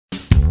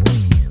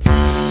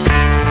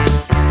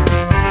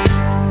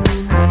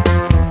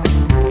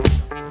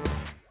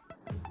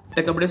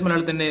Tech updates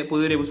മലയാളത്തിന്റെ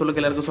പുതിയൊരു എപ്പിസോഡിലേക്ക്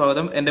എല്ലാവർക്കും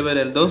സ്വാഗതം. എന്റെ പേര്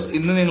എൽദോസ്.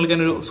 ഇന്ന് നിങ്ങൾക്ക്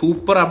ഒരു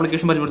സൂപ്പർ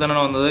ആപ്ലിക്കേഷൻ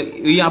പരിചയപ്പെടുത്താനാണ് വന്നത്.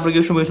 ഈ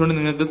ആപ്ലിക്കേഷൻ ഉപയോഗിച്ചുകൊണ്ട്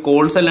നിങ്ങൾക്ക്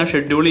കോൾസ് എല്ലാം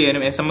ഷെഡ്യൂൾ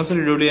ചെയ്യാനും SMS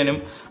ഷെഡ്യൂൾ ചെയ്യാനും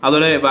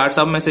അതുപോലെ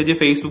വാട്സ്ആപ്പ് മെസ്സേജ്,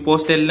 ഫേസ്ബുക്ക്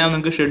പോസ്റ്റ് എല്ലാം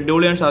നിങ്ങൾക്ക് ഷെഡ്യൂൾ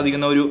ചെയ്യാൻ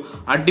സാധിക്കുന്ന ഒരു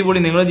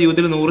അടിപൊളി നിങ്ങളുടെ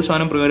ജീവിതത്തിൽ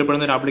 100%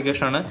 പ്രയോജനപ്പെടുന്ന ഒരു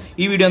ആപ്ലിക്കേഷനാണ്.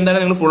 ഈ വീഡിയോ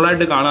എന്തായാലും നിങ്ങൾ ഫുൾ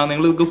ആയിട്ട് കാണാം.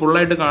 നിങ്ങൾക്ക് ഫുൾ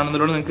ആയിട്ട്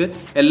കാണുന്നതിലൂടെ നിങ്ങൾക്ക്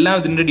എല്ലാം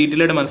ഇതിന്റെ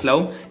ഡീറ്റെയിൽ ആയിട്ട്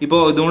മനസ്സിലാവും.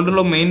 ഇപ്പോൾ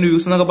ഇതുകൊണ്ടുള്ള മെയിൻ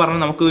യൂസ് എന്നൊക്കെ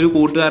പറഞ്ഞാൽ നമുക്ക് ഒരു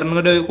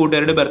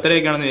കൂട്ടുകാരുടെ ബർത്ത്ഡേ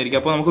ഒക്കെ ആണെന്ന്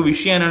വിചാരിക്കും. അപ്പോൾ നമുക്ക്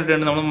വിഷ്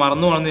ചെയ്യാനായിട്ടാണ് നമ്മൾ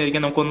മറന്നു പോകണമെന്ന്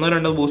വിചാരിക്കാം. നമുക്ക്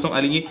 1-2 ദിവസം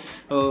അല്ലെങ്കിൽ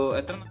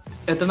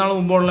എത്ര നാൾ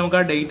മുമ്പുള്ള നമുക്ക്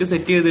ആ ഡേറ്റ്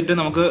സെറ്റ് ചെയ്തിട്ട്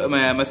നമുക്ക്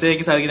മെസ്സേജ്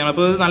അയക്കാൻ സാധിക്കുന്നതാണ്.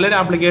 അപ്പോൾ ഇത് നല്ലൊരു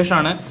ആപ്ലിക്കേഷൻ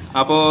ആണ്.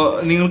 അപ്പോൾ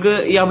നിങ്ങൾക്ക്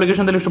ഈ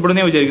ആപ്ലിക്കേഷൻ എന്തായാലും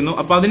ഇഷ്ടപ്പെടുന്ന വിചാരിക്കുന്നു.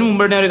 അപ്പോൾ അതിന്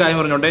മുമ്പായിട്ട് ഞാൻ ഒരു കാര്യം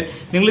പറഞ്ഞോട്ടെ.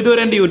 നിങ്ങൾ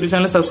ഇതുവരെ എന്റെ യൂട്യൂബ്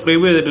ചാനൽ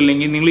സബ്സ്ക്രൈബ്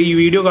ചെയ്തിട്ടില്ലെങ്കിൽ നിങ്ങൾ ഈ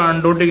വീഡിയോ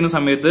കണ്ടുകൊണ്ടിരിക്കുന്ന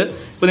സമയത്ത്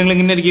ഇപ്പൊ നിങ്ങൾ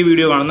ഇങ്ങനെ ആയിരിക്കും ഈ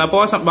വീഡിയോ കാണുന്നത്.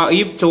 അപ്പോൾ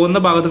ഈ ചുവന്ന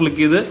ഭാഗത്ത്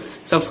ക്ലിക്ക് ചെയ്ത്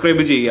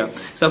സബ്സ്ക്രൈബ് ചെയ്യുക.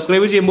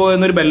 സബ്സ്ക്രൈബ് ചെയ്യുമ്പോൾ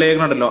എന്നൊരു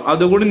ബെല്ലൈക്കൺ ഉണ്ടല്ലോ,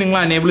 അതുകൂടി നിങ്ങൾ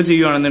അനേബിൾ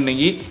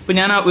ചെയ്യുകയാണെന്നുണ്ടെങ്കിൽ ഇപ്പൊ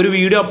ഞാൻ ഒരു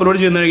വീഡിയോ അപ്ലോഡ്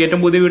ചെയ്യുന്ന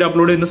ഏറ്റവും പുതിയ വീഡിയോ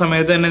അപ്ലോഡ് ചെയ്യുന്ന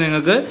സമയത്ത് തന്നെ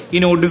നിങ്ങൾക്ക് ഈ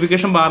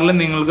നോട്ടിഫിക്കേഷൻ ബാറിൽ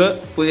നിങ്ങൾക്ക്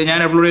ഞാൻ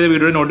അപ്ലോഡ് ചെയ്ത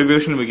വീഡിയോയുടെ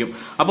നോട്ടിഫിക്കേഷൻ ലഭിക്കും.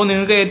 അപ്പോൾ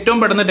നിങ്ങൾക്ക് ഏറ്റവും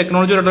പെട്ടെന്ന്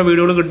ടെക്നോളജിയായിട്ടുള്ള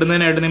വീഡിയോകൾ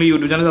കിട്ടുന്നതിനായിട്ട് നിങ്ങൾ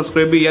യൂട്യൂബ് ചാനൽ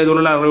സബ്സ്ക്രൈബ് ചെയ്യുക.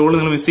 അതുപോലുള്ള അറിവുകൾ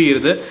നിങ്ങൾ മിസ്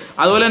ചെയ്യരുത്.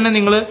 അതുപോലെ തന്നെ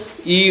നിങ്ങൾ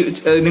ഈ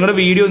നിങ്ങളുടെ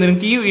വീഡിയോ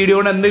നിങ്ങൾക്ക് ഈ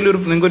വീഡിയോയുടെ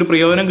എന്തെങ്കിലും നിങ്ങൾക്ക് ഒരു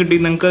പ്രയോജനം കിട്ടി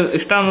നിങ്ങൾക്ക്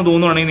ഇഷ്ടമാണെന്ന്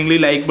തോന്നുവാണെങ്കിൽ നിങ്ങൾ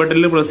ഈ ലൈക്ക്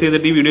ബട്ടണിൽ പ്രസ്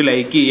ചെയ്തിട്ട് ഈ വീഡിയോ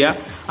ലൈക്ക്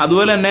ചെയ്യുക.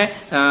 അതുപോലെ തന്നെ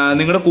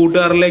നിങ്ങളുടെ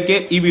കൂട്ടുകാരിലേക്ക്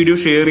ഈ വീഡിയോ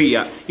ഷെയർ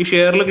ചെയ്യുക. ഈ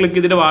ഷെയറിൽ ക്ലിക്ക്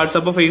ചെയ്തിട്ട്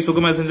വാട്സ്ആപ്പ്,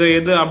 ഫേസ്ബുക്ക്, മെസ്സഞ്ചർ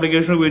ഏത്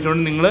ആപ്ലിക്കേഷൻ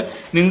ഉപയോഗിച്ചുകൊണ്ട്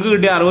നിങ്ങൾക്ക്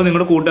കിട്ടിയ അറിവ്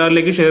നിങ്ങളുടെ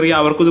കൂട്ടുകാരിലേക്ക് ഷെയർ ചെയ്യുക.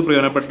 അവർക്കും ഇത്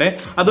പ്രയോജനപ്പെട്ടെ.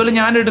 അതുപോലെ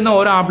ഞാൻ ഇടുന്ന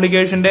ഓരോ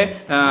ആപ്ലിക്കേഷന്റെ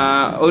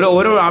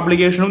ഓരോ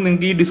ആപ്ലിക്കേഷനും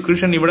നിങ്ങൾക്ക് ഈ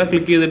ഡിസ്ക്രിപ്ഷൻ ഇവിടെ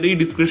ക്ലിക്ക് ചെയ്തിട്ട് ഈ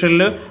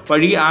ഡിസ്ക്രിപ്ഷനിൽ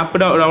വഴി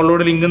ആപ്പ്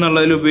ഡൗൺലോഡ് ലിങ്ക്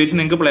എന്നുള്ളതിൽ ഉപയോഗിച്ച്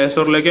നിങ്ങൾക്ക് പ്ലേ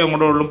സ്റ്റോറിലേക്ക്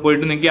അങ്ങോട്ട്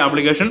പോയിട്ട് നിങ്ങൾക്ക്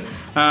ആപ്ലിക്കേഷൻ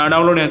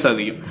ഡൗൺലോഡ് ചെയ്യാൻ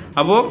സാധിക്കും.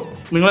 അപ്പോൾ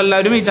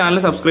നിങ്ങളെല്ലാവരും ഈ ചാനൽ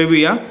സബ്സ്ക്രൈബ്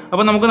ചെയ്യുക.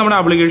 അപ്പോൾ നമുക്ക് നമ്മുടെ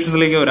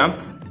ആപ്ലിക്കേഷൻസിലേക്ക് വരാം.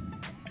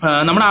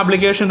 നമ്മുടെ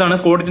ആപ്ലിക്കേഷൻ ഇതാണ്.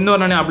 സ്കോഡിറ്റ് എന്ന്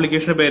പറഞ്ഞാണ്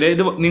ആപ്ലിക്കേഷന്റെ പേര്.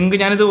 ഇത് നിങ്ങൾക്ക്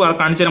ഞാനിത്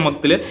കാണിച്ചു തരാം.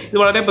 മൊത്തത്തിൽ ഇത്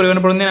വളരെ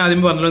പ്രയോജനപ്പെടുന്ന ഞാൻ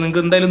ആദ്യം പറഞ്ഞല്ലോ.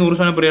 നിങ്ങൾക്ക് എന്തായാലും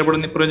 100%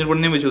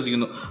 പ്രയോജനപ്പെടുന്ന ഞാൻ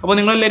വിശ്വസിക്കുന്നു. അപ്പോൾ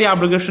നിങ്ങളെല്ലാവരും ഈ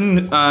ആപ്ലിക്കേഷൻ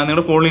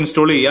നിങ്ങളുടെ ഫോണിൽ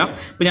ഇൻസ്റ്റാൾ ചെയ്യുക.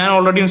 ഇപ്പൊ ഞാൻ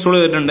ഓൾറെഡി ഇൻസ്റ്റാൾ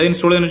ചെയ്തിട്ടുണ്ട്.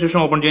 ഇൻസ്റ്റാൾ ചെയ്തതിനു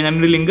ശേഷം ഓപ്പൺ ചെയ്യാം.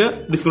 ഞാനൊരു ലിങ്ക്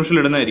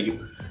ഡിസ്ക്രിപ്ഷനിൽ ഇടുന്നതായിരിക്കും.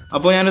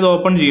 അപ്പോൾ ഞാനിത്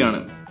ഓപ്പൺ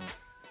ചെയ്യാണ്.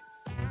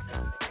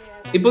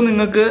 ഇപ്പൊ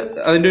നിങ്ങൾക്ക്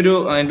അതിന്റെ ഒരു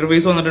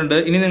ഇന്റർഫേസ് വന്നിട്ടുണ്ട്.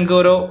 ഇനി നിങ്ങൾക്ക്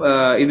ഓരോ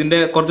ഇതിന്റെ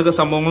കുറച്ചൊക്കെ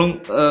സംഭവങ്ങളും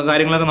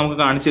കാര്യങ്ങളൊക്കെ നമുക്ക്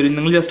കാണിച്ചു തരും.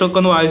 നിങ്ങൾ ജസ്റ്റ് ഒക്കെ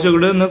ഒന്ന് വായിച്ചു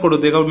ഒന്ന്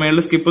കൊടുത്തേക്കാം.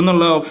 മേളിൽ സ്കിപ്പ്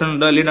എന്നുള്ള ഓപ്ഷൻ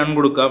ഉണ്ട്, അല്ലെങ്കിൽ ഡൺ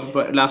കൊടുക്കുക.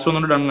 ലാസ്റ്റ്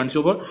വന്നിട്ട് ഡൺ കാണിച്ചു,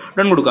 അപ്പോൾ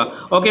ഡൺ കൊടുക്കുക.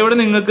 ഓക്കെ, ഇവിടെ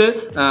നിങ്ങൾക്ക്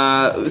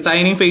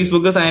sign in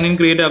Facebook, sign in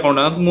create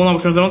account, 3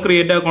 options.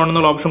 Create account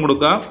എന്നുള്ള ഓപ്ഷൻ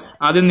കൊടുക്കുക.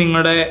 ആദ്യം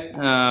നിങ്ങളുടെ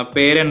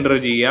പേര് എൻ്റർ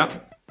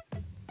ചെയ്യുക.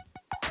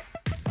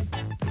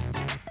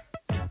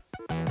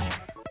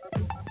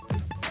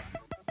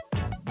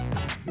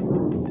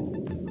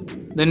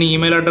 ദെൻ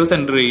ഇമെയിൽ അഡ്രസ്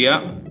എൻ്റർ ചെയ്യുക.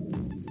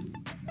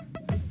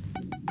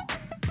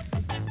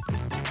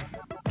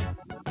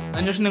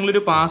 അതിനുശേഷം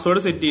നിങ്ങളൊരു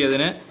പാസ്വേഡ് സെറ്റ്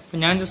ചെയ്തതിന്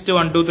ഞാൻ ജസ്റ്റ്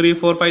 1 2 3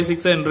 4 5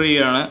 6 എൻ്റർ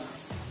ചെയ്യുകയാണ്.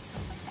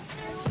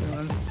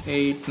 7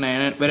 8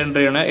 9 വരെ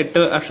എൻ്റർ ചെയ്യാണ്.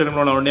 8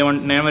 അക്ഷരങ്ങളോളം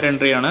 9 വരെ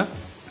എൻ്റർ ചെയ്യാണ്.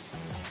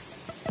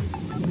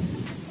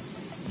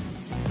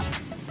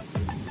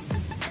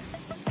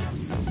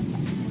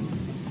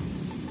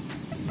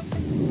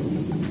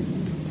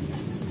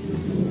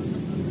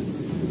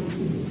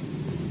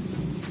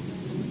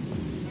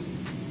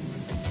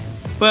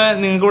 ഇപ്പൊ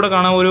നിങ്ങൾക്ക് ഇവിടെ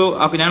കാണാൻ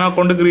ഞാൻ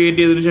അക്കൗണ്ട് ക്രിയേറ്റ്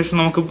ചെയ്തതിനു ശേഷം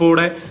നമുക്കിപ്പോ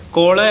ഇവിടെ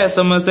കോള്,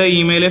 SMS,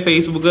 ഇമെയില്,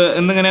 ഫേസ്ബുക്ക്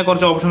എന്നിങ്ങനെ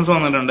കുറച്ച് ഓപ്ഷൻസ്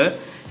വന്നിട്ടുണ്ട്.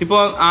 ഇപ്പൊ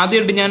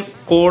ആദ്യമായിട്ട് ഞാൻ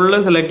കോളില്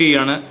സെലക്ട്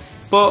ചെയ്യാണ്.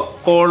 ഇപ്പോ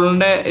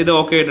കോളിന്റെ ഇത്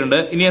ഓക്കെ ആയിട്ടുണ്ട്.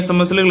 ഇനി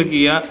SMS ക്ലിക്ക്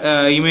ചെയ്യുക.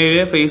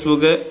 ഇമെയില്,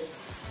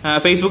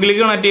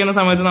 ഫേസ്ബുക്കിലേക്ക് കണക്ട് ചെയ്യുന്ന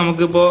സമയത്ത്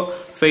നമുക്കിപ്പോ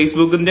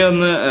ഫേസ്ബുക്കിന്റെ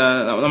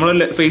നമ്മൾ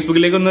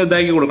ഫേസ്ബുക്കിലേക്ക്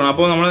ഇതാക്കി കൊടുക്കണം.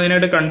 അപ്പോൾ നമ്മൾ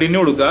അതിനായിട്ട് കണ്ടിന്യൂ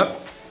കൊടുക്കുക.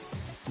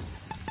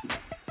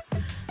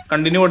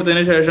 കണ്ടിന്യൂ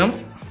കൊടുത്തതിന് ശേഷം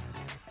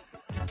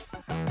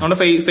നമ്മുടെ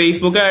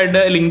ഫേസ്ബുക്കായിട്ട്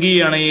ലിങ്ക്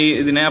ചെയ്യാണ്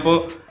ഇതിനെ. അപ്പോൾ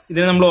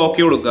ഇതിനെ നമ്മൾ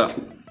ഓക്കെ കൊടുക്കുക.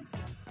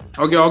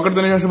 ഓക്കെ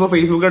എടുത്തതിന് ശേഷം ഇപ്പോൾ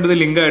ഫേസ്ബുക്കായിട്ട് ഇത്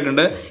ലിങ്ക്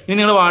ആയിട്ടുണ്ട്. ഇനി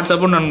നിങ്ങൾ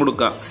വാട്സാപ്പും ഡൺ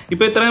കൊടുക്കുക.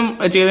 ഇപ്പൊ ഇത്രയും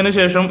ചെയ്തതിനു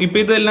ശേഷം ഇപ്പൊ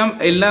ഇതെല്ലാം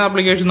എല്ലാ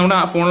ആപ്ലിക്കേഷനും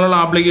നമ്മുടെ ഫോണിലുള്ള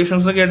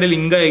ആപ്ലിക്കേഷൻസ് ഒക്കെ ആയിട്ട്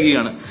ലിങ്ക്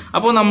ആയിരിക്കുകയാണ്.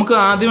 അപ്പോൾ നമുക്ക്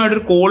ആദ്യമായിട്ട്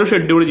ഒരു കോൾ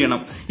ഷെഡ്യൂൾ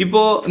ചെയ്യണം.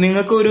 ഇപ്പോ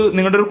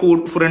നിങ്ങളുടെ ഒരു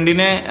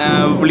ഫ്രണ്ടിനെ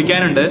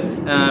വിളിക്കാനുണ്ട്.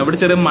 ഇവിടെ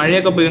ചെറിയ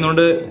മഴയൊക്കെ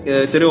പെയ്യുന്നതുകൊണ്ട്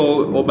ചെറിയ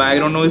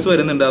ബാക്ക്ഗ്രൗണ്ട് നോയ്സ്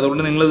വരുന്നുണ്ട്.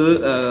 അതുകൊണ്ട് നിങ്ങളിത്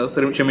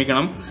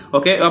ക്ഷമിക്കണം.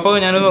 ഓക്കെ,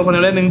 അപ്പോൾ ഞാൻ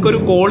പറഞ്ഞ നിങ്ങൾക്ക്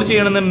ഒരു കോൾ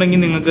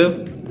ചെയ്യണമെന്നുണ്ടെങ്കിൽ നിങ്ങൾക്ക്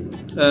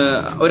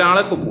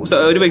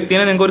ഒരു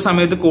വ്യക്തിനെ നിങ്ങൾക്ക് ഒരു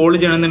സമയത്ത് കോൾ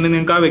ചെയ്യണമെന്നുണ്ടെങ്കിൽ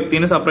നിങ്ങൾക്ക് ആ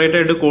വ്യക്തിനെ സെപ്പറേറ്റ്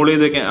ആയിട്ട് കോൾ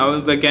ചെയ്ത്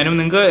വെക്കാനും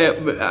നിങ്ങൾക്ക്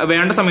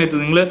വേണ്ട സമയത്ത്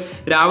നിങ്ങൾ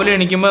രാവിലെ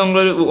എണീക്കുമ്പോൾ നിങ്ങൾ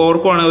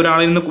ഓർക്കുവാണ്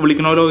ഒരാളെ നിന്ന്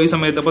വിളിക്കണമല്ലോ ഈ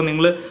സമയത്ത്, അപ്പൊ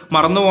നിങ്ങൾ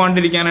മറന്നു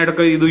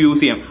പോകാണ്ടിരിക്കാനായിട്ടൊക്കെ ഇത്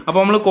യൂസ് ചെയ്യാം. അപ്പൊ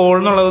നമ്മൾ കോൾ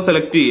എന്നുള്ളത്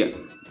സെലക്ട് ചെയ്യുക.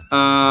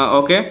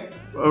 ഓക്കെ,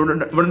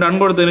 ഇവിടെ ഡൺ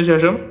കൊടുത്തതിന്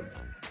ശേഷം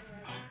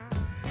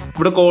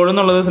ഇവിടെ കോൾ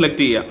എന്നുള്ളത്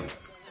സെലക്ട് ചെയ്യുക.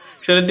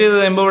 സെലക്ട് ചെയ്ത്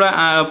കഴിയുമ്പോൾ ഇവിടെ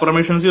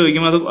പെർമിഷൻസ്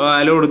ചോദിക്കും. അത്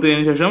അലോ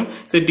കൊടുത്തതിന് ശേഷം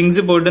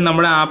സെറ്റിംഗ്സിൽ പോയിട്ട്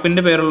നമ്മുടെ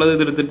ആപ്പിന്റെ പേരുള്ളത്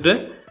ഇതെടുത്തിട്ട്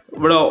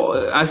ഇവിടെ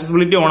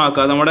ആക്സസിബിലിറ്റി ഓൺ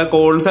ആക്കുക. നമ്മുടെ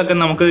കോൾസ് ഒക്കെ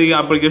നമുക്ക് ഈ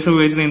ആപ്ലിക്കേഷൻ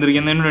ഉപയോഗിച്ച്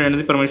നിയന്ത്രിക്കുന്നതിന്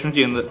വേണ്ടി പെർമിഷൻ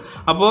ചെയ്യുന്നത്.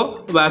 അപ്പോൾ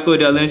ബാക്ക്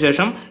വരിക.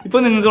 അതിനുശേഷം ഇപ്പൊ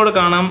നിങ്ങൾക്ക് ഇവിടെ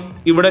കാണാം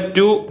ഇവിടെ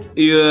 2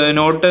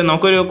 നോട്ട്,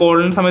 നമുക്കൊരു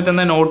കോളിന് സമയത്ത്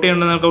എന്താ നോട്ട്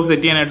ചെയ്യേണ്ടത് നമുക്ക്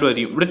സെറ്റ് ചെയ്യാനായിട്ട്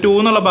വരും. ഇവിടെ 2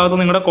 എന്നുള്ള ഭാഗത്ത്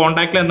നിങ്ങളുടെ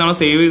കോൺടാക്റ്റിൽ എന്താണോ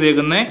സേവ്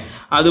ചെയ്തേക്കുന്നത്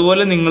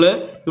അതുപോലെ നിങ്ങൾ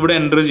ഇവിടെ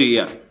എൻ്റർ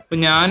ചെയ്യുക. അപ്പൊ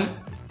ഞാൻ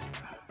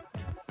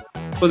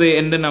ഇപ്പോൾ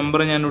എന്റെ നമ്പർ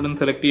ഞാൻ ഇവിടെ നിന്ന്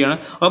സെലക്ട് ചെയ്യാണ്.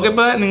 ഓക്കെ,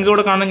 ഇപ്പൊ നിങ്ങൾക്ക്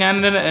ഇവിടെ കാണാൻ ഞാൻ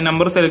എന്റെ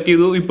നമ്പർ സെലക്ട്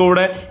ചെയ്തു. ഇപ്പോൾ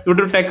ഇവിടെ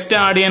ഒരു ടെക്സ്റ്റ്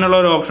ആഡ് ചെയ്യാനുള്ള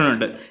ഒരു ഓപ്ഷൻ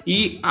ഉണ്ട്.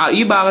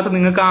 ഈ ഭാഗത്ത്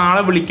നിങ്ങൾക്ക്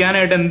ആളെ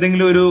വിളിക്കാനായിട്ട്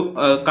എന്തെങ്കിലും ഒരു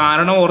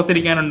കാരണം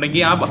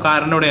ഓർത്തിരിക്കാനുണ്ടെങ്കിൽ ആ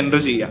കാരണം ഇവിടെ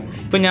എൻ്റർ ചെയ്യാം.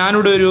 ഇപ്പൊ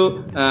ഞാനിവിടെ ഒരു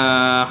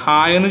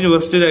ഹായ് എന്ന്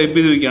ജസ്റ്റ് ടൈപ്പ്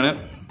ചെയ്ത് വെക്കുകയാണ്.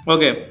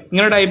 ഓക്കെ,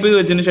 ഇങ്ങനെ ടൈപ്പ് ചെയ്ത്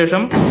വെച്ചതിന്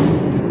ശേഷം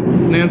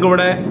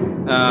നിങ്ങൾക്കിവിടെ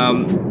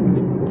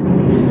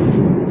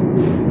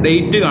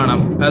ഡേറ്റ് കാണാം,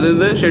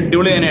 അതായത്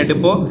ഷെഡ്യൂൾ ചെയ്യാനായിട്ട്.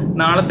 ഇപ്പോൾ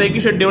നാളത്തേക്ക്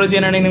ഷെഡ്യൂൾ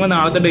ചെയ്യാനാണെങ്കിൽ നിങ്ങൾ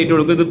നാളത്തെ ഡേറ്റ്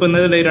കൊടുക്കുക. ഇതിപ്പോൾ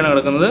ഇന്നത്തെ ഡേറ്റ് ആണ്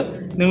കിടക്കുന്നത്.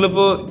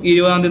 നിങ്ങളിപ്പോൾ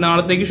 20-ാം തീയതി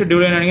നാളത്തേക്ക്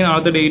ഷെഡ്യൂൾ ചെയ്യാനാണെങ്കിൽ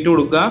നാളത്തെ ഡേറ്റ്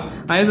കൊടുക്കുക.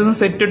 അതിനുശേഷം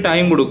സെറ്റ്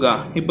ടൈം കൊടുക്കുക.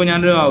 ഇപ്പോൾ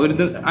ഞാനൊരു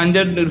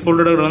 5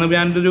 ഫോൾഡർ കിടക്കുന്നത്.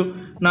 ഞാനൊരു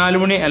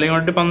 4 മണി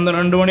അല്ലെങ്കിൽ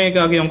 12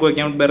 മണിയൊക്കെ ആക്കി നമുക്ക്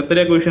വയ്ക്കാം.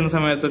 ബർത്ത്ഡേ ഒക്കെ വിഷ് ചെയ്യുന്ന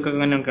സമയത്തൊക്കെ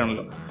അങ്ങനെയൊക്കെ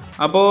ആണല്ലോ.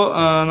 അപ്പോൾ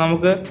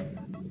നമുക്ക്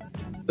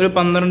ഒരു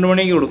 12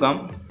 മണിക്ക് കൊടുക്കാം.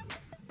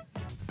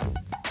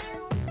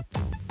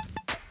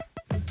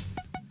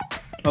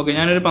 ഓക്കെ,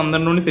 ഞാനൊരു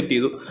 12 മണി സെറ്റ്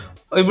ചെയ്തു.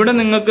 ഇവിടെ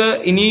നിങ്ങൾക്ക്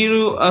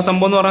ഇനിയൊരു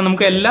സംഭവം എന്ന് പറഞ്ഞാൽ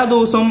നമുക്ക് എല്ലാ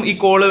ദിവസവും ഈ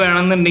കോള്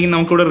വേണമെന്നുണ്ടെങ്കിൽ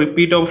നമുക്ക് ഇവിടെ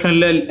റിപ്പീറ്റ്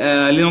ഓപ്ഷനിൽ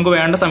അല്ലെങ്കിൽ നമുക്ക്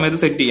വേണ്ട സമയത്ത്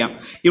സെറ്റ് ചെയ്യാം.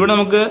 ഇവിടെ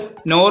നമുക്ക്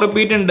നോ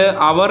റിപ്പീറ്റ് ഉണ്ട്,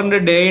 അവർ ഉണ്ട്,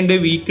 ഡേ ഉണ്ട്,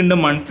 വീക്ക് ഉണ്ട്,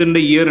 മന്ത് ഉണ്ട്,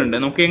 ഇയർ ഉണ്ട്.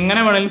 നമുക്ക് എങ്ങനെ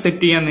വേണമെങ്കിലും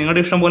സെറ്റ് ചെയ്യാം.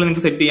 നിങ്ങളുടെ ഇഷ്ടം പോലെ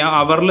നിങ്ങൾക്ക് സെറ്റ് ചെയ്യാം.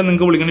 അവറിൽ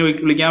നിങ്ങൾക്ക്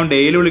വിളിക്കാം,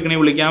 ഡേയിൽ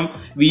വിളിക്കാം,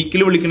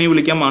 വീക്കിൽ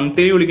വിളിക്കാം,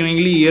 മന്ത്ലി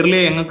വിളിക്കണമെങ്കിൽ, ഇയർലി,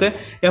 നിങ്ങൾക്ക്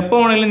എപ്പോൾ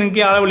വേണമെങ്കിലും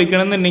നിങ്ങൾക്ക് ആളെ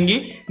വിളിക്കണമെന്നുണ്ടെങ്കിൽ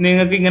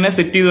നിങ്ങൾക്ക് ഇങ്ങനെ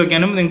സെറ്റ് ചെയ്ത്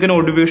വെക്കാനും നിങ്ങൾക്ക്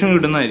നോട്ടിഫിക്കേഷൻ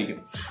കിട്ടുന്നതായിരിക്കും.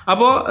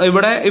 അപ്പോൾ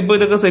ഇവിടെ ഇപ്പോൾ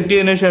ഇതൊക്കെ സെറ്റ്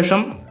ചെയ്തതിനു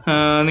ശേഷം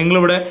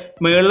നിങ്ങളിവിടെ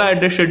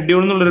മുകളിലായിട്ട്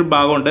ഷെഡ്യൂൾ എന്നുള്ളൊരു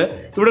ഭാഗമുണ്ട്.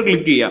 ഇവിടെ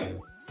ക്ലിക്ക് ചെയ്യാം.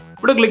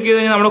 ഇവിടെ ക്ലിക്ക് ചെയ്ത്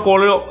കഴിഞ്ഞാൽ നമ്മുടെ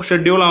കോൾ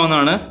ഷെഡ്യൂൾ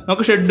ആവുന്നതാണ്.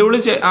 നമുക്ക് ഷെഡ്യൂൾ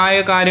ആയ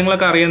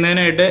കാര്യങ്ങളൊക്കെ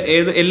അറിയുന്നതിനായിട്ട്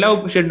എല്ലാ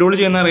ഷെഡ്യൂൾ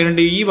ചെയ്യുന്ന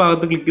അറിയാനായിട്ട് ഈ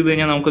ഭാഗത്ത് ക്ലിക്ക് ചെയ്ത്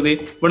കഴിഞ്ഞാൽ നമുക്കത്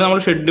ഇവിടെ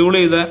നമ്മൾ ഷെഡ്യൂൾ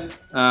ചെയ്ത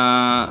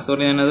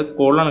ഞാനത്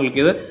കോളിലാണ് ക്ലിക്ക്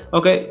ചെയ്തത്.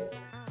 ഓക്കെ,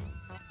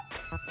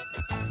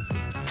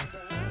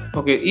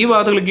 ഈ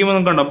ഭാഗത്ത് ക്ലിക്ക് ചെയ്യുമ്പോൾ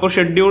നമുക്ക് കണ്ടോ അപ്പോൾ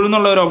ഷെഡ്യൂൾ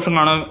എന്നുള്ള ഒരു ഓപ്ഷൻ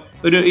കാണാം.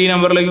 ഈ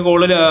നമ്പറിലേക്ക്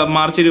കോള്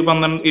മാർച്ച്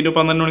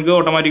 12 മണിക്ക്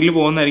ഓട്ടോമാറ്റിക്കലി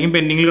പോകുന്നതായിരിക്കും,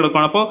 പെൻഡിങ്ങിൽ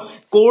കിടക്കുകയാണ്. അപ്പോൾ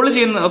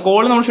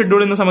കോള് നമ്മൾ ഷെഡ്യൂൾ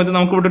ചെയ്യുന്ന സമയത്ത്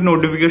നമുക്ക് ഇവിടെ ഒരു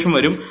നോട്ടിഫിക്കേഷൻ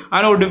വരും. ആ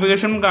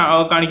നോട്ടിഫിക്കേഷൻ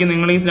കാണിക്കും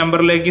നിങ്ങൾ ഈ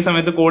നമ്പറിലേക്ക് ഈ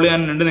സമയത്ത് കോൾ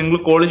ചെയ്യാനുണ്ട്,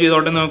 നിങ്ങൾ കോൾ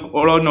ചെയ്തോട്ടെ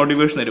ഒരു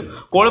നോട്ടിഫിക്കേഷൻ തരും.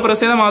 കോൾ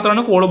പ്രസ് ചെയ്താൽ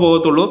മാത്രമാണ് കോള്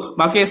പോകത്തുള്ളൂ.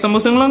 ബാക്കി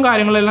SMS-കളും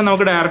കാര്യങ്ങളെല്ലാം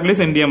നമുക്ക് ഡയറക്റ്റ്ലി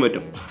സെൻഡ് ചെയ്യാൻ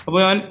പറ്റും.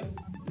 അപ്പോൾ ഞാൻ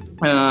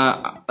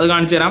അത്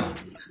കാണിച്ചു തരാം.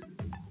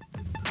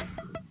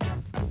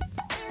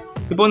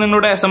 ഇപ്പോൾ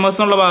നിങ്ങളുടെ SMS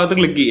എന്നുള്ള ഭാഗത്ത്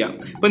ക്ലിക്ക് ചെയ്യാം.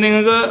 ഇപ്പൊ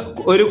നിങ്ങൾക്ക്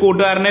ഒരു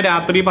കൂട്ടുകാരനെ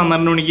രാത്രി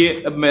 12 മണിക്ക്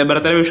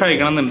ബർത്ത്ഡേ വിഷ്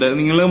അയക്കണമെന്നുണ്ട്.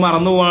 നിങ്ങൾ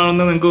മറന്നു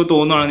പോകണമെന്ന് നിങ്ങൾക്ക്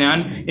തോന്നുകയാണ്. ഞാൻ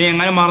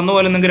എങ്ങനെ മറന്നു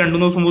പോലെ നിങ്ങൾക്ക്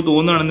 2 ദിവസം മുമ്പ്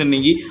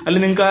തോന്നുകയാണെന്നുണ്ടെങ്കിൽ,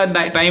 അല്ലെങ്കിൽ നിങ്ങൾക്ക്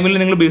ആ ടൈമിൽ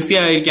നിങ്ങൾ ബിസി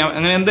ആയിരിക്കാം,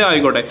 അങ്ങനെ എന്തോ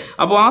ആയിക്കോട്ടെ.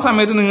 അപ്പോൾ ആ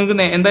സമയത്ത് നിങ്ങൾക്ക്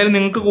എന്തായാലും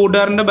നിങ്ങൾക്ക്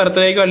കൂട്ടുകാരന്റെ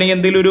ബർത്ത്ഡേക്കോ അല്ലെങ്കിൽ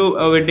എന്തെങ്കിലും ഒരു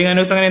വെഡിങ്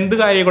ആനിവേഴ്സറി അങ്ങനെ എന്ത്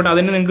കാര്യമായിക്കോട്ടെ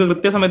അതിന് നിങ്ങൾക്ക്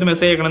കൃത്യസമയത്ത്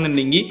മെസ്സേജ്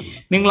അയക്കണമെന്നുണ്ടെങ്കിൽ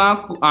നിങ്ങൾ ആ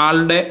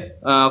ആളുടെ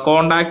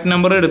കോൺടാക്ട്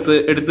നമ്പർ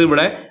എടുത്ത്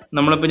ഇവിടെ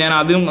നമ്മളിപ്പോൾ ഞാൻ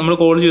ആദ്യം നമ്മൾ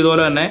കോൾ ചെയ്ത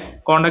പോലെ തന്നെ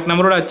കോൺടാക്ട്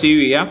നമ്പറോട് അച്ചീവ്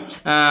ചെയ്യാം.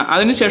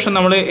 അതിനുശേഷം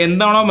നമ്മൾ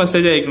എന്താണോ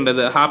മെസ്സേജ് അയക്കേണ്ടത്,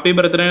 ഹാപ്പി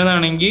ബർത്ത്ഡേ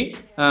എന്നാണെങ്കിൽ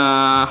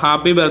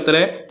ഹാപ്പി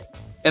ബർത്ത്ഡേ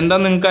എന്താ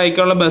നിങ്ങൾക്ക്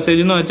അയക്കാനുള്ള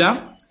മെസ്സേജ് എന്ന് വെച്ചാൽ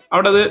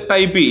അവിടെ അത്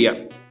ടൈപ്പ് ചെയ്യാം.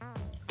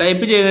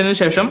 ടൈപ്പ് ചെയ്തതിന്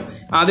ശേഷം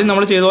ആദ്യം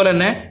നമ്മൾ ചെയ്ത പോലെ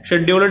തന്നെ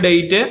ഷെഡ്യൂൾ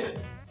ഡേറ്റ്,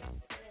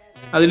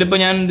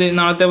 അതിലിപ്പോൾ ഞാൻ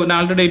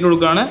നാളത്തെ ഡേറ്റ്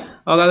കൊടുക്കുകയാണ്.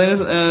 അതിന്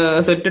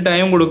സെറ്റ്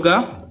ടൈം കൊടുക്കുക.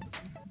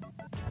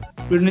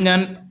 വീണ്ടും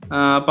ഞാൻ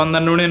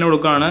 12 മണി തന്നെ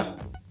കൊടുക്കുകയാണ്.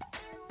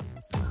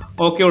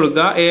 ഓക്കെ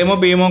കൊടുക്കുക. എമോ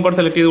പിഎമോ കോഡ്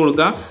സെലക്ട് ചെയ്ത്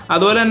കൊടുക്കുക.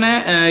 അതുപോലെ തന്നെ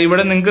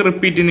ഇവിടെ നിങ്ങൾക്ക്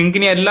റിപ്പീറ്റ്, നിങ്ങൾക്ക്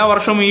ഇനി എല്ലാ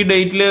വർഷവും ഈ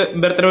ഡേറ്റിൽ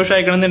ബർത്ത്ഡേ വിഷ്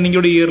അയക്കണമെന്നുണ്ടെങ്കിൽ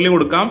ഇവിടെ ഇയർലി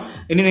കൊടുക്കാം.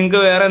 ഇനി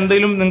നിങ്ങൾക്ക് വേറെ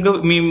എന്തെങ്കിലും നിങ്ങൾക്ക്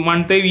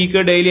മന്ത്,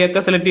 വീക്ക്, ഡെയിലി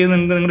ഒക്കെ സെലക്ട് ചെയ്ത്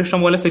നിങ്ങൾക്ക് നിങ്ങളുടെ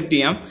ഇഷ്ടം പോലെ സെറ്റ്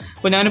ചെയ്യാം.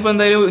 അപ്പൊ ഞാനിപ്പോ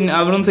എന്തായാലും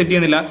അവരൊന്നും സെറ്റ്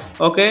ചെയ്യുന്നില്ല.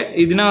 ഓക്കെ,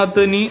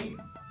 ഇതിനകത്ത് ഇനി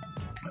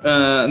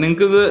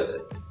നിങ്ങൾക്ക് ഇത്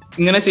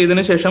ഇങ്ങനെ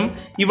ചെയ്തതിനു ശേഷം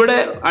ഇവിടെ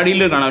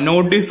അടിയിൽ കാണാം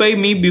നോട്ടിഫൈ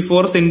മീ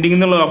ബിഫോർ സെൻഡിങ്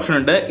എന്നുള്ള ഓപ്ഷൻ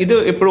ഉണ്ട്. ഇത്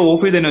എപ്പോഴും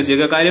ഓഫ് ചെയ്ത് തന്നെ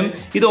വെച്ചേക്കുക. കാര്യം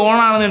ഇത് ഓൺ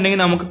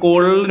ആണെന്നുണ്ടെങ്കിൽ നമുക്ക്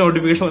കോൾ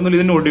നോട്ടിഫിക്കേഷൻ വന്നാൽ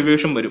ഇതിന്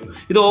നോട്ടിഫിക്കേഷൻ വരും.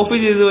 ഇത് ഓഫ്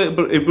ചെയ്ത്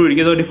എപ്പോഴും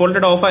ഇരിക്കും. ഇത്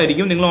ഡിഫോൾട്ടായിട്ട് ഓഫ്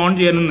ആയിരിക്കും. നിങ്ങൾ ഓൺ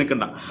ചെയ്യാനൊന്നും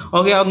നിൽക്കണ്ട.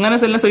 ഓക്കെ,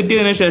 അങ്ങനെ എല്ലാം സെറ്റ്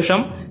ചെയ്തതിനു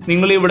ശേഷം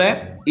നിങ്ങൾ ഇവിടെ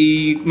ഈ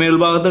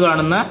മേൽഭാഗത്ത്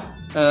കാണുന്ന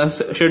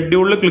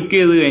ഷെഡ്യൂളിൽ ക്ലിക്ക്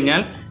ചെയ്ത്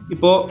കഴിഞ്ഞാൽ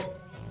ഇപ്പോൾ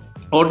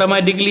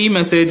ഓട്ടോമാറ്റിക്കലി ഈ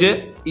മെസ്സേജ്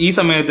ഈ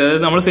സമയത്ത്,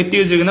 അതായത് നമ്മൾ സെറ്റ്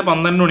ചെയ്ത് വെച്ചിരിക്കുന്ന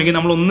 12 മണിക്ക്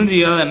നമ്മൾ ഒന്നും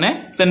ചെയ്യാതെ തന്നെ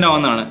സെൻഡ്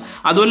ആവുന്നതാണ്.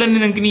 അതുപോലെ തന്നെ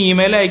നിങ്ങൾക്ക് ഇനി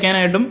ഇമെയിൽ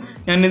അയക്കാനായിട്ടും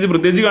ഞാൻ ഇത്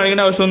പ്രത്യേകിച്ച്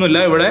കാണിക്കേണ്ട ആവശ്യമൊന്നുമില്ല.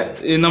 ഇവിടെ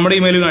നമ്മുടെ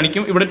ഇമെയിൽ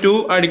കാണിക്കും. ഇവിടെ ടു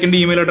അടിക്കേണ്ട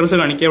ഇമെയിൽ അഡ്രസ്സ്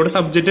കാണിക്കുക. ഇവിടെ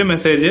സബ്ജക്റ്റ്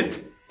മെസ്സേജ്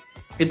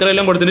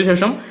ഇത്രയെല്ലാം കൊടുത്തതിന്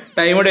ശേഷം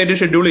ടൈം ഡേറ്റ്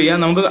ഷെഡ്യൂൾ ചെയ്യുക.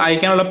 നമുക്ക്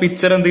അയക്കാനുള്ള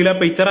പിക്ചർ എന്തെങ്കിലും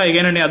പിക്ചർ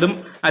അയക്കാനുണ്ടെങ്കിൽ അതും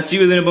അച്ചീവ്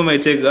ചെയ്തതിനൊപ്പം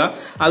വെച്ചേക്കുക.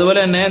 അതുപോലെ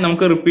തന്നെ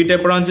നമുക്ക് റിപ്പീറ്റ്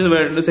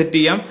എപ്പോഴാണെന്ന് സെറ്റ്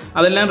ചെയ്യാം.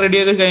 അതെല്ലാം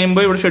റെഡിയാക്കി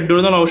കഴിയുമ്പോൾ ഇവിടെ ഷെഡ്യൂൾ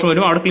എന്നുള്ള ഓപ്ഷൻ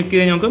വരും. അവിടെ ക്ലിക്ക്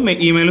ചെയ്ത് നമുക്ക്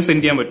ഇമെയിൽ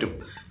സെൻഡ് ചെയ്യാൻ പറ്റും.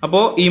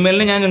 അപ്പോൾ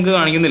ഇമെയിലിന് ഞാൻ നിങ്ങൾക്ക്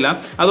കാണിക്കുന്നില്ല.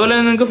 അതുപോലെ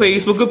തന്നെ നിങ്ങൾക്ക്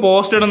ഫേസ്ബുക്ക്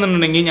പോസ്റ്റ്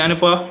ഇടുന്നുണ്ടെങ്കിൽ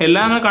ഞാനിപ്പോൾ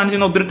എല്ലാം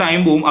കാണിച്ചു ഒത്തിരി ടൈം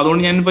പോകും.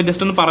 അതുകൊണ്ട് ഞാനിപ്പോൾ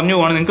ജസ്റ്റ് ഒന്ന് പറഞ്ഞു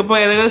പോവാണ്. നിങ്ങൾക്ക് ഇപ്പോൾ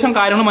ഏകദേശം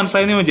കാര്യങ്ങൾ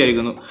മനസ്സിലായെന്ന്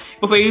വിചാരിക്കുന്നു.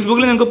 ഇപ്പോൾ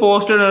ഫേസ്ബുക്കിൽ നിങ്ങൾക്ക്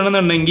പോസ്റ്റ്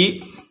ഇടണമെന്നുണ്ടെങ്കിൽ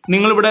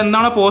നിങ്ങൾ ഇവിടെ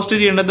എന്താണ് പോസ്റ്റ്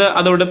ചെയ്യേണ്ടത്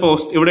അതവിടെ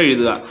ഇവിടെ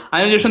എഴുതുക.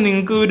 അതിനുശേഷം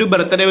നിങ്ങൾക്ക് ഒരു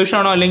ബർത്ത്ഡേ വിഷ്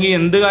ആണോ അല്ലെങ്കിൽ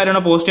എന്ത്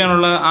കാര്യമാണോ പോസ്റ്റ്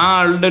ചെയ്യാനുള്ള ആ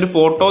ആളുടെ ഒരു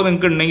ഫോട്ടോ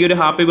നിങ്ങൾക്ക് ഉണ്ടെങ്കിൽ ഒരു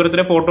ഹാപ്പി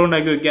ബർത്ത്ഡേ ഫോട്ടോ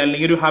ഉണ്ടാക്കി വെക്കുക,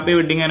 അല്ലെങ്കിൽ ഒരു ഹാപ്പി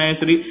വെഡിങ്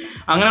ആനിവേഴ്സറി,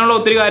 അങ്ങനെയുള്ള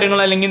ഒത്തിരി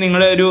കാര്യങ്ങൾ, അല്ലെങ്കിൽ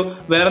നിങ്ങളുടെ ഒരു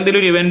വേറെ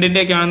എന്തെങ്കിലും ഒരു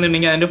ഇവന്റിന്റെ ഒക്കെ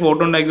ആണെന്നുണ്ടെങ്കിൽ അതിന്റെ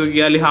ഫോട്ടോ ഉണ്ടാക്കി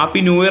വെക്കുക. അല്ലെങ്കിൽ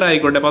ഹാപ്പി ന്യൂ ഇയർ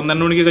ആയിക്കോട്ടെ.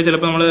 12 മണിക്കൊക്കെ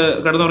ചിലപ്പോൾ നമ്മൾ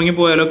കിടന്നുറങ്ങി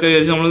പോയാലൊക്കെ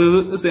വിചാരിച്ച് നമ്മൾ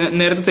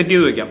നേരത്തെ സെറ്റ്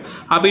ചെയ്ത് വെക്കാം.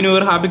 Happy new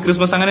year, happy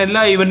Christmas, അങ്ങനെ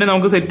എല്ലാ ഇവന്റും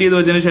നമുക്ക് സെറ്റ് ചെയ്ത്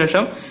വെച്ചതിന്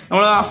ശേഷം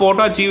നമ്മൾ ആ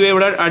ഫോട്ടോ അച്ചീവ് ചെയ്യുക.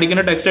 ഇവിടെ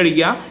അടിക്കേണ്ട ടെക്സ്റ്റ്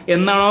അടിക്കുക.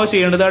 എന്താണോ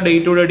ചെയ്യേണ്ടത് ആ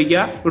ഡേറ്റ് കൂടെ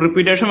അടിക്കുക.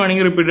 റിപ്പീറ്റേഷൻ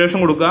വേണമെങ്കിൽ റിപ്പീറ്റേഷൻ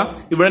കൊടുക്കുക.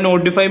 ഇവിടെ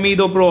നോട്ടിഫൈ മീ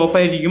ഇത് ഇപ്പോൾ ഓഫ്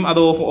ആയിരിക്കും, അത്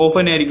ഓഫ്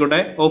തന്നെ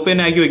ആയിക്കോട്ടെ, ഓഫ്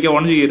തന്നെ ആക്കി വെക്കുക,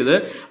 ഓൺ ചെയ്യരുത്.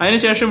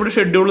 അതിനുശേഷം ഇവിടെ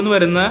ഷെഡ്യൂൾ എന്ന്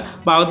വരുന്ന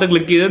ഭാഗത്ത്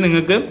ക്ലിക്ക് ചെയ്ത്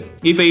നിങ്ങൾക്ക്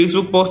ഈ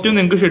ഫേസ്ബുക്ക് പോസ്റ്റും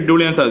നിങ്ങൾക്ക് ഷെഡ്യൂൾ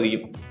ചെയ്യാൻ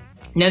സാധിക്കും.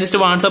 ഞാൻ ജസ്റ്റ്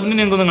വാട്സാപ്പിന്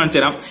നിങ്ങൾക്കൊന്ന് കാണിച്ചു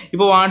തരാം.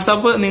 ഇപ്പൊ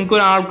വാട്സാപ്പ് നിങ്ങൾക്ക്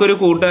ഒരാൾക്കൊരു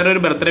കൂട്ടുകാരുടെ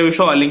ഒരു ബർത്ത്ഡേ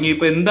വിഷോ അല്ലെങ്കിൽ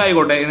ഇപ്പൊ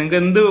എന്തായിക്കോട്ടെ, നിങ്ങൾക്ക്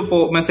എന്ത്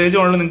മെസ്സേജ്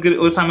വേണമെങ്കിലും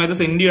നിങ്ങൾക്ക് ഒരു സമയത്ത്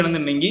സെൻഡ്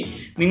ചെയ്യണമെന്നുണ്ടെങ്കിൽ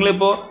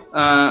നിങ്ങളിപ്പോ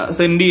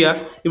സെൻഡ്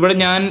ചെയ്യുക.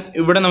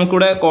 ഇവിടെ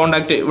നമുക്കിവിടെ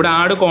കോൺടാക്ട്, ഇവിടെ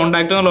ആഡ്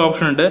കോൺടാക്ട് എന്നുള്ള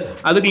ഓപ്ഷൻ ഉണ്ട്.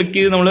 അത് ക്ലിക്ക്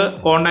ചെയ്ത് നമ്മൾ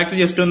കോൺടാക്ട്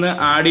ജസ്റ്റ് ഒന്ന്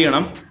ആഡ്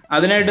ചെയ്യണം.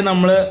 അതിനായിട്ട്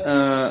നമ്മൾ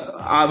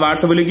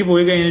വാട്സാപ്പിലേക്ക്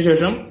പോയി കഴിഞ്ഞ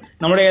ശേഷം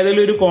നമ്മുടെ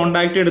ഏതെങ്കിലും ഒരു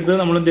കോൺടാക്ട് എടുത്ത്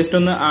നമ്മൾ ജസ്റ്റ്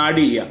ഒന്ന്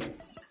ആഡ് ചെയ്യുക.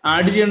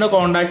 ആഡ് ചെയ്യേണ്ട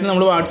കോൺടാക്ട്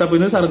നമ്മൾ വാട്സാപ്പിൽ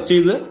നിന്ന് സെർച്ച്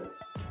ചെയ്ത്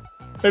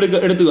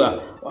എടുക്കുക.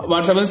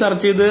 വാട്സാപ്പിൽ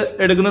സെർച്ച് ചെയ്ത്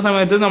എടുക്കുന്ന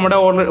സമയത്ത് നമ്മുടെ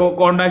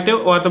കോൺടാക്ട്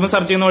വാട്സാപ്പിൽ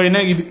സെർച്ച് ചെയ്യുന്ന വഴി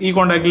തന്നെ ഈ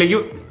കോൺടാക്റ്റിലേക്ക്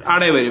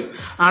ആഡായി വരും.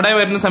 ആഡായി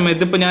വരുന്ന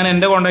സമയത്ത് ഇപ്പൊ ഞാൻ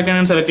എന്റെ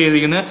കോൺടാക്റ്റാണ് സെലക്ട്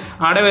ചെയ്തിരിക്കുന്നത്.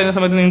 ആഡായി വരുന്ന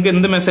സമയത്ത് നിങ്ങൾക്ക്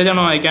എന്ത് മെസ്സേജ്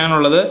ആണോ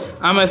അയക്കാനുള്ളത്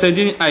ആ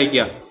മെസ്സേജ്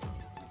അയക്കുക.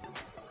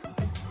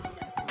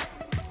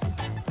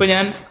 ഇപ്പൊ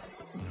ഞാൻ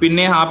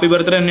പിന്നെ ഹാപ്പി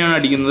ബർത്ത്ഡേ തന്നെയാണ്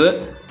അടിക്കുന്നത്.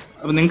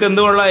 അപ്പൊ നിങ്ങൾക്ക്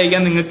എന്തുകൊള്ള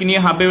അയക്കാം. നിങ്ങൾക്ക് ഇനി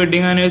ഹാപ്പി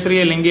വെഡിങ് ആനിവേഴ്സറി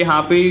അല്ലെങ്കിൽ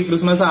happy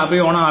Christmas, happy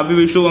Onam, happy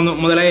Vishu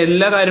മുതലായ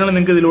എല്ലാ കാര്യങ്ങളും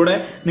നിങ്ങൾക്ക് ഇതിലൂടെ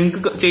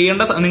നിങ്ങൾക്ക്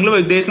ചെയ്യേണ്ട, നിങ്ങൾ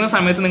ഉദ്ദേശിക്കുന്ന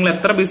സമയത്ത് നിങ്ങൾ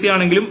എത്ര ബിസി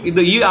ആണെങ്കിലും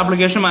ഈ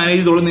ആപ്ലിക്കേഷൻ മാനേജ്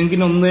ചെയ്തോളൂ. നിങ്ങൾക്ക്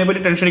ഇനി ഒന്നിനെ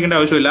പറ്റി ടെൻഷൻ അടിക്കേണ്ട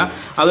ആവശ്യമില്ല.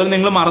 അതുപോലെ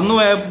നിങ്ങൾ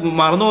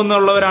മറന്നു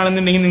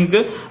പോകുന്നുള്ളവരാണെന്നുണ്ടെങ്കിൽ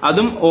നിങ്ങൾക്ക്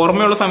അതും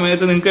ഓർമ്മയുള്ള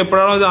സമയത്ത് നിങ്ങൾക്ക്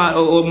എപ്പോഴാണോ ഇത്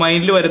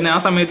മൈൻഡിൽ വരുന്നത് ആ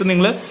സമയത്ത്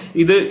നിങ്ങൾ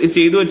ഇത്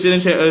ചെയ്തു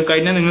വെച്ചതിന്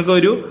കഴിഞ്ഞാൽ നിങ്ങൾക്ക്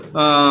ഒരു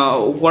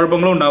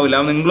കുഴപ്പങ്ങളും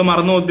ഉണ്ടാവില്ല. നിങ്ങൾ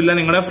മറന്നു പോകത്തില്ല.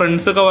 നിങ്ങളുടെ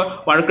ഫ്രണ്ട്സ് ഒക്കെ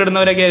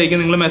വഴക്കിടുന്നവരൊക്കെ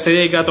ആയിരിക്കും നിങ്ങൾ മെസ്സേജ്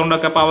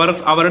അയക്കാത്തതുകൊണ്ടൊക്കെ. അപ്പൊ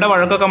അവരുടെ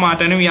വഴക്കൊക്കെ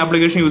മാറ്റാനും ഈ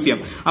ആപ്ലിക്കേഷൻ യൂസ് ചെയ്യാം.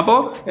 അപ്പോ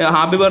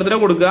ഹാപ്പി ബർത്ത്ഡേ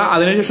കൊടുക്കുക.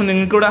 അതിനുശേഷം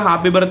നിങ്ങൾക്ക് ഇവിടെ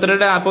ഹാപ്പി ബർത്ത്ഡേ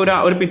ആപ്പ്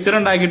ഒരു പിക്ചർ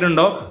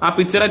ഉണ്ടാക്കിയിട്ടുണ്ടോ, ആ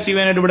പിക്ചർ അച്ചീവ്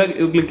ചെയ്യാനായിട്ട് ഇവിടെ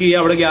ക്ലിക്ക്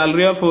ചെയ്യുക. അവിടെ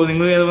ഗാലറി ഓഫ്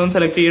നിങ്ങൾ ഏതൊന്നും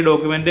സെലക്ട് ചെയ്യുക,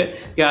 ഡോക്യുമെന്റ്,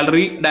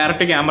 ഗാലറി,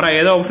 ഡയറക്റ്റ് ക്യാമറ,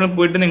 ഏതോ ഓപ്ഷനിൽ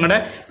പോയിട്ട് നിങ്ങളുടെ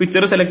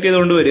പിക്ചർ സെലക്ട്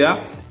ചെയ്തുകൊണ്ട് വരിക.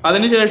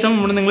 അതിനുശേഷം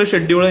ഇവിടെ നിങ്ങൾ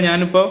ഷെഡ്യൂൾ,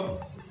 ഞാനിപ്പോ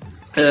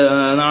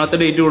നാളത്തെ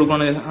ഡേറ്റ്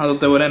കൊടുക്കുകയാണ്.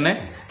 അതേപോലെ തന്നെ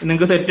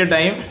നിങ്ങൾക്ക് സെറ്റ്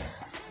ടൈം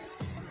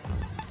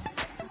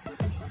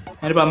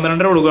ഞാൻ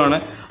 12 കൊടുക്കുകയാണ്.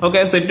 ഓക്കെ,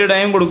 സെറ്റ്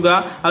ടൈം കൊടുക്കുക.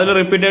 അതിൽ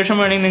റിപ്പീറ്റേഷൻ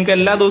വേണമെങ്കിൽ നിങ്ങൾക്ക്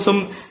എല്ലാ ദിവസവും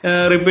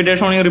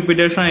റിപ്പീറ്റേഷൻ വേണമെങ്കിൽ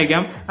റിപ്പീറ്റേഷൻ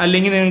അയക്കാം.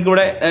 അല്ലെങ്കിൽ നിങ്ങൾക്ക്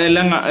ഇവിടെ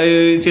എല്ലാം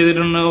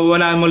ചെയ്തിട്ടുണ്ട്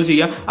പോലെ അതുപോലെ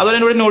ചെയ്യാം. അതുപോലെ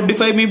ഇവിടെ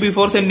നോട്ടിഫൈ മീ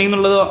ബിഫോർ സെൻഡിങ്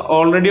എന്നുള്ളത്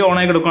ഓൾറെഡി ഓൺ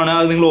ആയി കിടക്കുകയാണ്.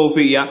 അത് നിങ്ങൾ ഓഫ്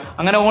ചെയ്യുക.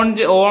 അങ്ങനെ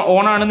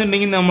ഓൺ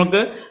ആണെന്നുണ്ടെങ്കിൽ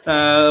നമുക്ക്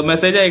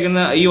മെസ്സേജ്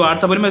അയക്കുന്ന ഈ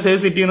വാട്സാപ്പിൽ മെസ്സേജ്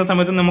സെറ്റ് ചെയ്യുന്ന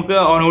സമയത്ത് നമുക്ക്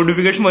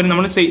നോട്ടിഫിക്കേഷൻ വരും.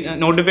 നമ്മൾ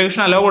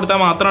നോട്ടിഫിക്കേഷൻ അലോ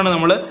കൊടുത്താൽ മാത്രമാണ്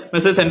നമ്മൾ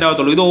മെസ്സേജ് സെൻഡ്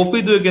ആവത്തുള്ളൂ. ഇത് ഓഫ്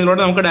ചെയ്ത്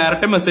വെക്കുന്നതോടെ നമുക്ക്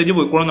ഡയറക്റ്റ് മെസ്സേജ്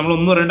പോയിക്കോളും. നമ്മൾ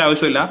ഒന്നും അറിയേണ്ട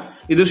ആവശ്യമില്ല.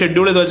 ഇത്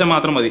ഷെഡ്യൂൾ ചെയ്ത് വെച്ചാൽ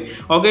മാത്രം മതി.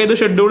 ഓക്കെ, ഇത്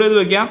ഷെഡ്യൂൾ ചെയ്ത്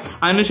വെക്കാം.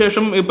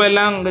 അതിനുശേഷം ഇപ്പൊ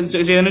എല്ലാം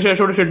ചെയ്തതിനു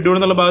ശേഷം ഇവിടെ ഷെഡ്യൂൾ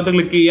എന്നുള്ള ഭാഗത്ത്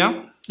ക്ലിക്ക് ചെയ്യാം.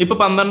 ഇപ്പൊ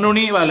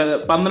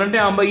 12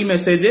 ആകുമ്പോൾ ഈ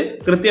മെസ്സേജ്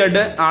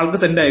കൃത്യമായിട്ട്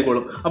ആൾക്ക് സെൻഡ്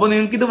ആയിക്കോളും. അപ്പൊ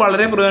നിങ്ങൾക്ക് ഇത്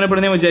വളരെ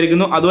പ്രയോജനപ്പെടുന്ന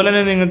വിചാരിക്കുന്നു. അതുപോലെ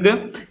തന്നെ നിങ്ങൾക്ക്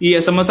ഈ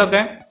SMS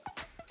ഒക്കെ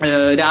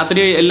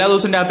രാത്രി എല്ലാ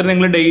ദിവസവും രാത്രി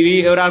നിങ്ങൾ ഡെയിലി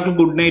ഒരാൾക്ക്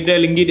ഗുഡ് നൈറ്റ്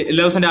അല്ലെങ്കിൽ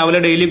എല്ലാ ദിവസവും രാവിലെ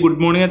ഡെയിലി ഗുഡ്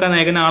മോർണിംഗ് ഒക്കെ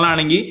നയിക്കുന്ന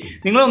ആളാണെങ്കിൽ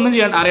നിങ്ങളൊന്നും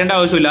അറിയേണ്ട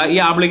ആവശ്യമില്ല. ഈ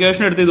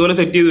ആപ്ലിക്കേഷൻ എടുത്ത് ഇതുപോലെ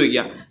സെറ്റ് ചെയ്ത്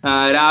വെക്കുക.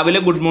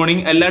 രാവിലെ ഗുഡ്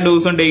മോർണിംഗ് എല്ലാ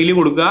ദിവസവും ഡെയിലി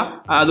കൊടുക്കുക.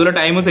 അതുപോലെ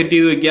ടൈം സെറ്റ്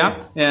ചെയ്ത് വെക്കുക.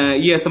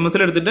 ഈ SMS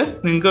എടുത്തിട്ട്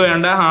നിങ്ങൾക്ക്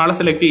വേണ്ട ആളെ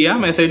സെലക്ട് ചെയ്യുക,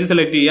 മെസ്സേജ്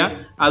സെലക്ട് ചെയ്യുക.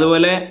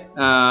 അതുപോലെ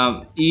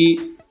ഈ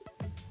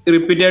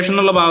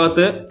റിപ്പീറ്റേഷൻ ഉള്ള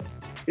ഭാഗത്ത്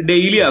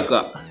ഡെയിലി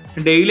ആക്കുക.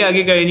 ഡെയിലി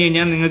ആക്കി കഴിഞ്ഞ്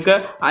കഴിഞ്ഞാൽ നിങ്ങൾക്ക്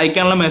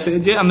അയക്കാനുള്ള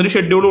മെസ്സേജ് അന്നൊരു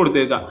ഷെഡ്യൂൾ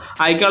കൊടുത്തേക്കാം.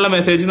 അയക്കാനുള്ള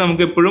മെസ്സേജ്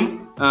നമുക്ക് എപ്പോഴും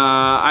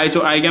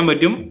അയക്കാൻ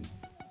പറ്റും.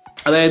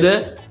 അതായത്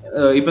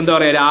ഇപ്പൊ എന്താ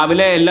പറയാ,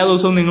 രാവിലെ എല്ലാ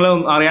ദിവസവും നിങ്ങൾ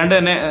അറിയാണ്ട്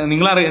തന്നെ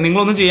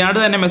നിങ്ങളൊന്നും ചെയ്യാണ്ട്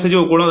തന്നെ മെസ്സേജ്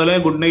നോക്കണം. അതുപോലെ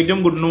ഗുഡ് നൈറ്റും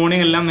ഗുഡ്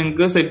മോർണിംഗ് എല്ലാം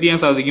നിങ്ങൾക്ക് സെറ്റ് ചെയ്യാൻ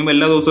സാധിക്കും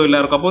എല്ലാ ദിവസവും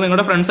എല്ലാവർക്കും. അപ്പോൾ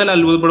നിങ്ങളുടെ ഫ്രണ്ട്സ് എല്ലാം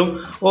അത്ഭുതപ്പെടും.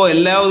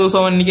 എല്ലാ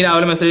ദിവസവും എനിക്ക്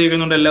രാവിലെ മെസ്സേജ്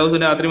അയക്കുന്നുണ്ട്, എല്ലാ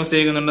ദിവസവും രാത്രി മെസ്സേജ്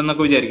അയക്കുന്നുണ്ട്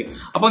എന്നൊക്കെ വിചാരിക്കും.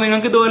 അപ്പോൾ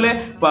നിങ്ങൾക്ക് ഇതുപോലെ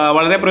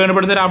വളരെ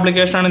പ്രയോജനപ്പെടുന്ന ഒരു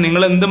ആപ്ലിക്കേഷനാണ്.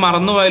 നിങ്ങൾ എന്ത്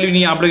മറന്നുപോയാലും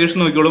ഇനി ഈ ആപ്ലിക്കേഷൻ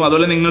നോക്കിക്കോളും.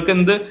 അതുപോലെ നിങ്ങൾക്ക്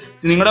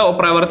നിങ്ങളുടെ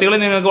പ്രവർത്തികൾ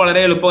നിങ്ങൾക്ക്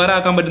വളരെ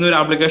എളുപ്പകരമാക്കാൻ പറ്റുന്ന ഒരു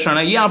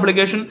ആപ്ലിക്കേഷനാണ്. ഈ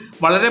ആപ്ലിക്കേഷൻ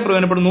വളരെ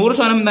പ്രയോജനപ്പെടും,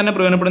 100% തന്നെ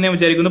പ്രയോജനപ്പെടുന്ന ഞാൻ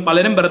വിചാരിക്കുന്നു.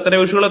 പലരും ബർത്ത്ഡേ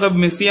വിഷുകളൊക്കെ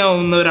മിസ്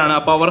ചെയ്യാവുന്നവരാണ്.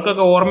 അപ്പോൾ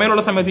അവർക്കൊക്കെ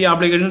ഓർമ്മയിലുള്ള സമയത്ത് ഈ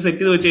ആപ്ലിക്കേഷൻ സെറ്റ്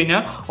ചെയ്ത് വെച്ച്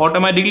കഴിഞ്ഞാൽ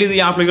ഓട്ടോമാറ്റിക്കലി ഈ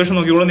ആപ്ലിക്കേഷൻ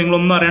നോക്കിയോളൂ.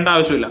 നിങ്ങളൊന്നും അറിയേണ്ട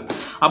ആവശ്യമില്ല.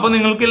 അപ്പൊ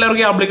നിങ്ങൾക്ക്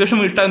എല്ലാവർക്കും ഈ ആപ്ലിക്കേഷൻ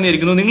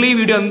ഇഷ്ടമായിരിക്കുന്നു. നിങ്ങൾ ഈ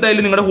വീഡിയോ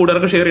എന്തായാലും നിങ്ങളുടെ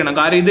കൂട്ടുകാർക്ക് ഷെയർ ചെയ്യണം.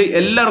 കാരണം ഇത്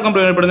എല്ലാവർക്കും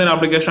പ്രയോജനപ്പെടുന്ന ഒരു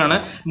ആപ്ലിക്കേഷനാണ്.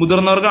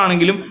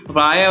 മുതിർന്നവർക്കാണെങ്കിലും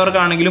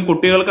പ്രായവർക്കാണെങ്കിലും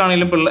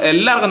കുട്ടികൾക്കാണെങ്കിലും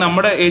എല്ലാവർക്കും,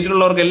 നമ്മുടെ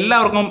ഏജിലുള്ളവർക്ക്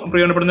എല്ലാവർക്കും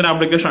പ്രയോജനപ്പെടുന്ന ഒരു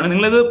ആപ്ലിക്കേഷനാണ്.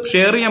 നിങ്ങളിത്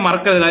ഷെയർ ചെയ്യാൻ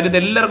മറക്കരുത്. കാര്യം ഇത്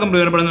എല്ലാവർക്കും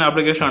പ്രയോജനപ്പെടുന്ന ഒരു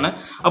ആപ്ലിക്കേഷനാണ്.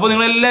 അപ്പോൾ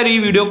നിങ്ങൾ എല്ലാവരും ഈ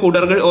വീഡിയോ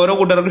ഓരോ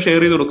കൂട്ടുകാർക്ക്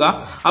ഷെയർ ചെയ്ത് കൊടുക്കുക.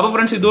 അപ്പോൾ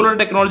ഫ്രണ്ട്സ്, ഇതുപോലുള്ള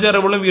ടെക്നോളജി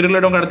അറിവുകളും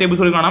വീഡിയോകളും അടുത്ത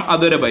എപ്പിസോഡിൽ കാണാം.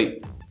 അതുവരെ ബൈ.